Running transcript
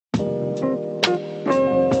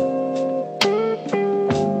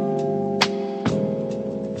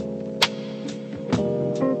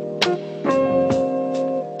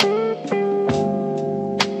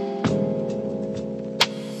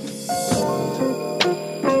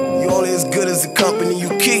good as the company you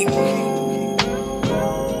keep.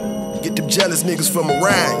 Get them jealous niggas from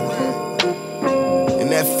around you.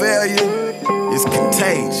 And that failure is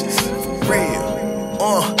contagious, for real.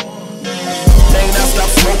 They ain't not stop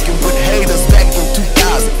smoking with haters back in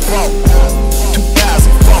 2004.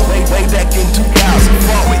 2004, way back in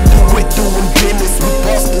 2004. Quit doing business with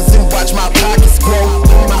busters and watch my pockets grow.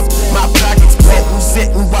 My pockets grow.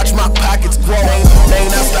 Sit and watch my pockets grow. They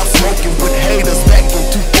ain't not stop smoking with haters back in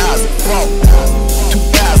 2004.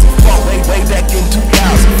 2004, way back in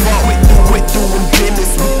 2004. Quit doing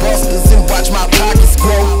business with busters and watch my pockets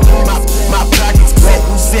grow. My pockets grow.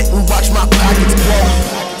 Sit and watch my pockets grow.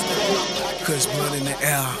 Kush blood in the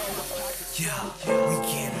air. Yeah, we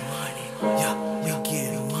getting money. Yeah, we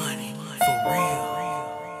getting money. For real.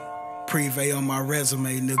 Privé on my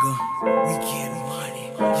resume, nigga. We getting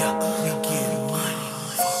money. Yeah, we getting money.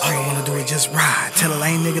 All I wanna do is just ride. Tell a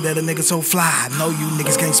lame nigga that a nigga so fly. Know you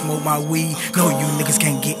niggas can't smoke my weed. Know you niggas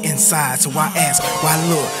can't get inside. So I ask, why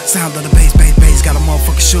look? Sound of the bass, got a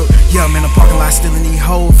motherfucker shook. Yeah, I'm in the parking lot stealing these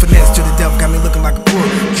hoes. Finesse to the devil, got me looking like a crook.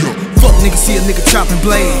 Fuck nigga, see a nigga chopping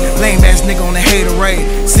blade. Lame ass nigga on the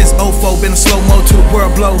haterade. Since 04, been a slow-mo to the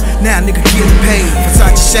world blow. Now nigga getting paid.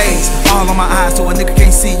 Versace shades, all on my eyes so a nigga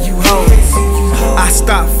can't see you hoes. I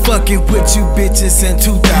stopped fucking with you bitches in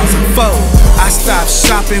 2004. I stopped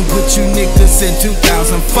shopping with you niggas in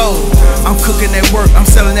 2004. I'm cooking that work, I'm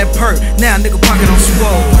selling that perk. Now nigga pocket on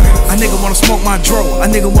swole. A nigga wanna smoke my dro, a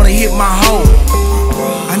nigga wanna hit my hoe.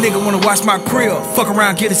 A nigga wanna watch my crib, fuck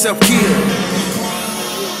around, get himself killed.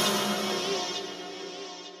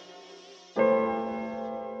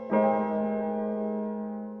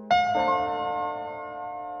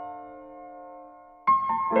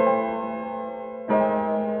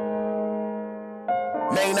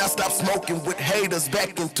 They ain't not stop smoking with haters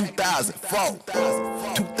back in 2004.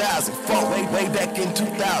 2004, way back in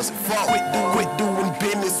 2004. Quit doing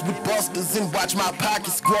business with busters and watch my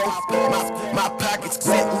pockets grow. My pockets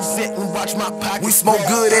grow. Sit and watch my pockets. We smoke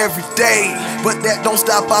good every day, but that don't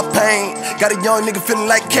stop our pain. Got a young nigga feeling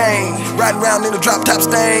like Kane, riding around in a drop top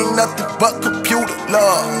stain. Nothing but computer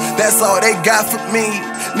love, that's all they got for me.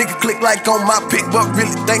 Nigga click like on my pick, but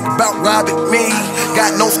really think about robbing me.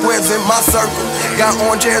 Got no squares in my circle, got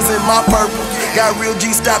orange hairs in my purple. Got real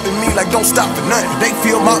G stopping me like don't stop for nothing. They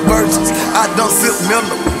feel my burdens. I done sip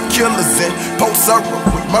Miller with killers and post circle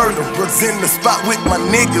with murderers in the spot with my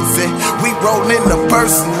niggas. And we rollin' the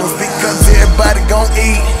personals because everybody gon'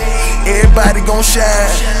 eat, everybody gon'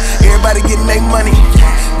 shine, everybody getting their money.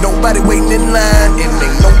 Nobody waiting in line, and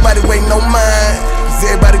ain't nobody waiting on mine.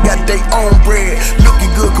 Everybody got their own bread. Looking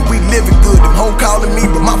good cause we living good. Them hoes calling me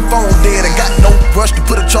but my phone dead. I got no rush to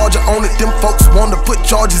put a charger on it. Them folks wanna put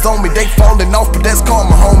charges on me. They falling off but that's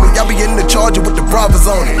karma, homie. Y'all be in the charger with the bravas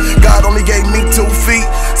on it. God only gave me 2 feet,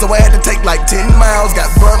 so I had to take like 10 miles. Got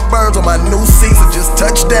burns on my new seats. I just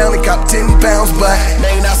touched down and cop 10 pounds. But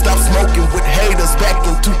they ain't not stop smoking with haters back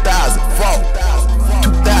in 2004.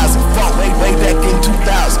 2004, way back in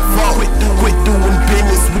 2004. Quit doing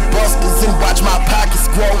business with busters and watch my pockets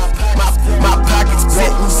grow. My pockets grow.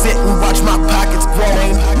 Sit and watch my pockets grow.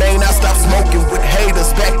 They ain't not stop smoking with haters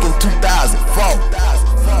back in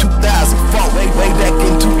 2004. 2004, way back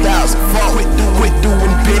in 2004. Quit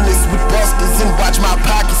doing business with busters and watch my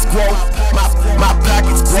pockets grow.